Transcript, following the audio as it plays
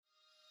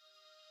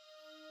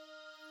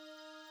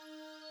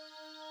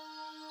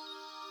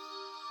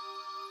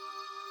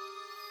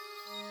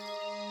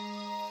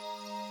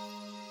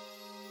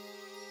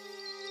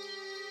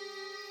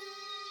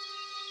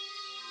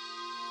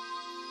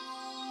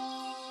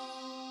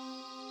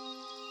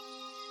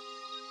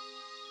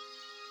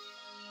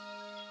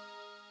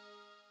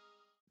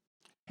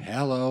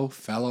Hello,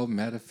 fellow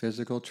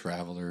metaphysical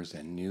travelers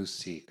and new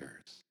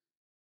seekers.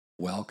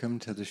 Welcome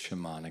to the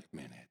Shamanic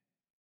Minute,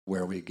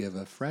 where we give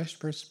a fresh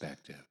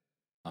perspective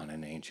on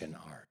an ancient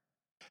art.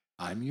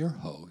 I'm your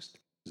host,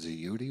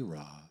 Zayudi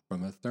Ra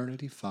from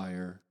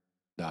EternityFire.com.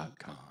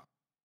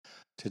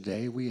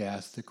 Today we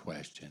ask the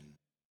question,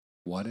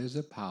 what is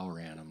a power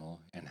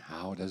animal and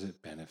how does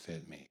it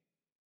benefit me?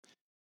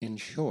 In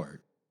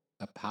short,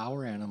 a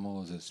power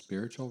animal is a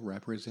spiritual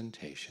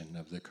representation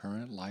of the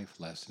current life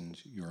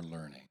lessons you're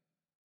learning.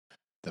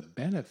 The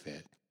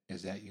benefit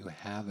is that you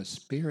have a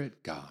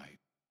spirit guide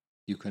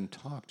you can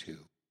talk to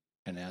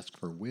and ask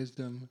for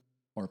wisdom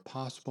or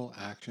possible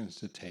actions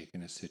to take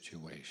in a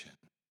situation.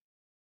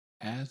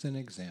 As an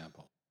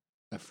example,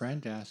 a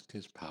friend asked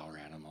his power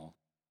animal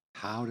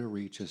how to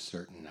reach a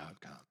certain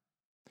outcome.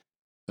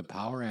 The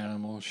power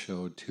animal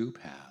showed two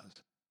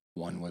paths.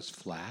 One was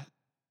flat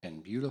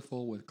and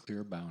beautiful with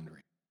clear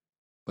boundaries,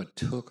 but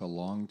took a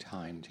long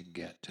time to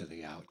get to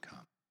the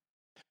outcome.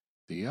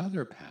 The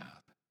other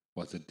path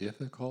was a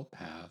difficult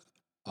path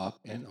up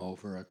and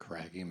over a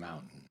craggy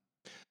mountain,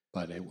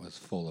 but it was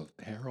full of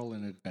peril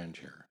and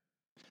adventure.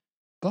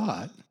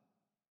 But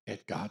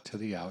it got to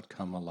the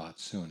outcome a lot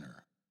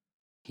sooner.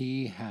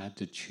 He had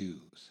to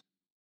choose.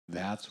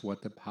 That's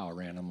what the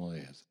power animal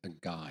is, a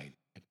guide.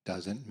 It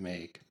doesn't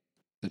make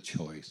the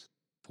choice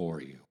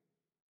for you.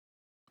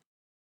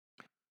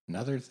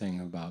 Another thing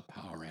about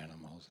power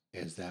animals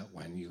is that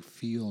when you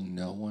feel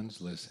no one's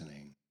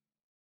listening,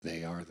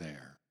 they are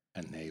there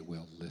and they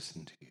will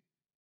listen to you.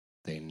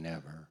 They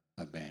never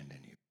abandon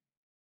you.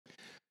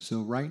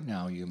 So right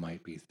now you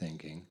might be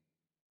thinking,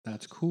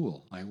 that's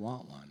cool, I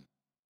want one.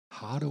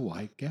 How do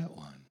I get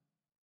one?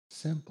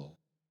 Simple.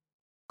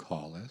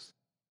 Call us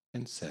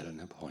and set an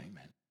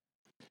appointment.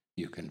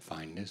 You can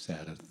find us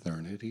at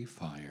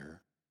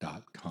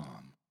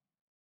EternityFire.com.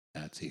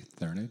 That's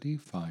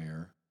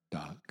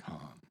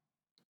EternityFire.com.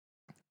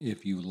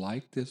 If you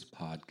like this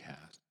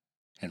podcast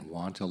and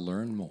want to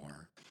learn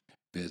more,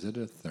 visit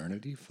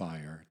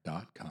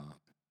EternityFire.com.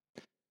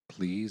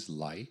 Please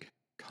like,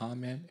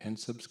 comment, and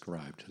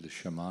subscribe to the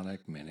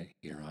Shamanic Minute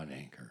here on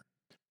Anchor.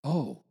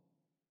 Oh,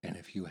 and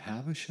if you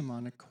have a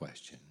shamanic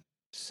question,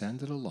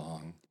 send it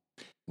along.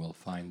 We'll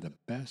find the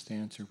best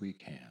answer we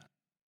can.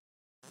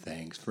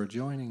 Thanks for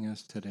joining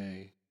us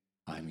today.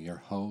 I'm your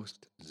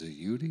host,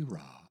 Zayudi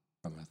Ra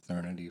from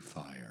Eternity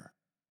Fire.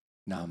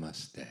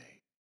 Namaste.